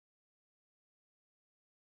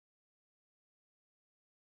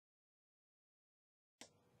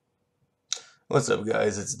What's up,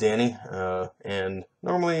 guys? It's Danny, and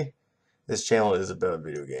normally this channel is about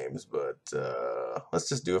video games, but let's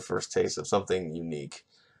just do a first taste of something unique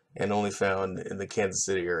and only found in the Kansas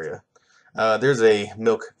City area. There's a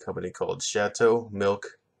milk company called Shatto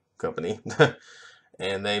Milk Company,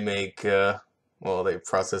 and they make, well, they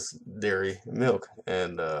process dairy milk,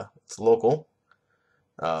 and it's local,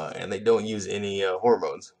 and they don't use any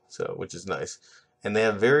hormones, so which is nice. And they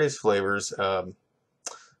have various flavors.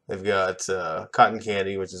 They've got cotton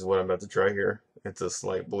candy, which is what I'm about to try here. It's a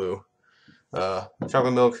slight blue.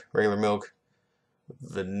 Chocolate milk, regular milk,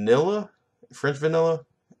 vanilla, French vanilla,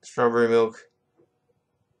 strawberry milk,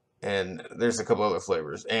 and there's a couple other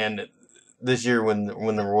flavors. And this year, when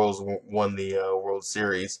the Royals won the World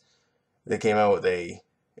Series, they came out with it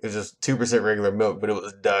was just 2% regular milk, but it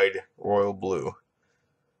was dyed royal blue.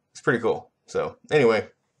 It's pretty cool. So anyway,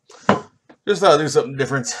 just thought I'd do something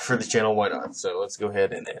different for the channel. Why not? So let's go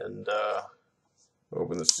ahead and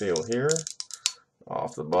open the seal here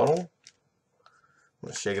off the bottle. I'm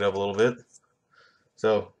gonna shake it up a little bit.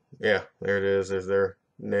 So yeah, there it is. There's their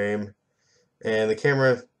name, and the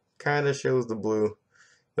camera kind of shows the blue,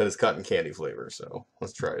 but it's cotton candy flavor. So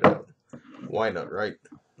let's try it out. Why not, right?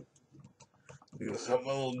 Do something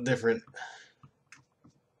a little different.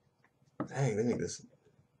 Dang, they make this.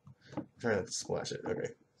 I'm trying not to splash it. Okay,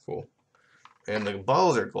 cool. And the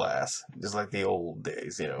bottles are glass, just like the old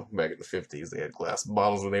days, you know, back in the 50s. They had glass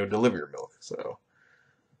bottles when they would deliver your milk. So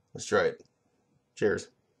let's try it. Cheers.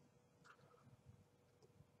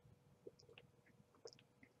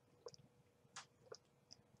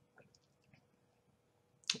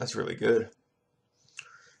 That's really good.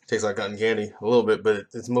 Tastes like cotton candy a little bit, but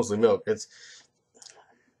it's mostly milk. It's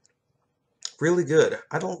really good.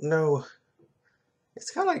 I don't know.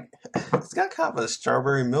 It's kind of like, it's got kind of a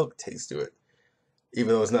strawberry milk taste to it, even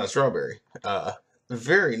though it's not strawberry.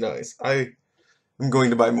 Very nice. I'm going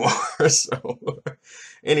to buy more. So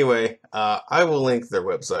anyway, I will link their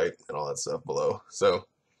website and all that stuff below. So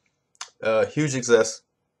huge success.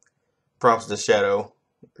 Props to Shadow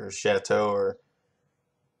or Shatto, or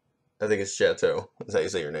I think it's Shatto. That's how you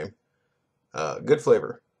say your name. Good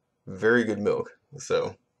flavor. Very good milk.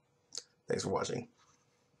 So thanks for watching.